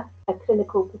dysphoria, a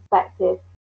clinical perspective,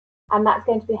 and that's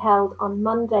going to be held on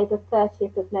Monday the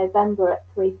 30th of November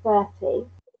at 3:30.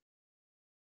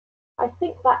 I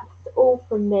think that's all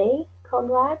from me,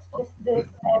 Conrad. Just a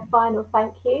final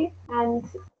thank you, and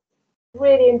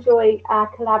really enjoy our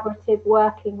collaborative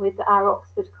working with our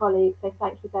Oxford colleagues, so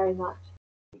thank you very much.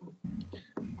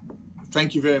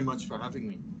 Thank you very much for having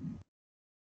me.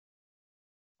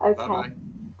 Okay. Bye-bye.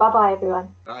 Bye-bye,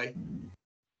 everyone. Bye.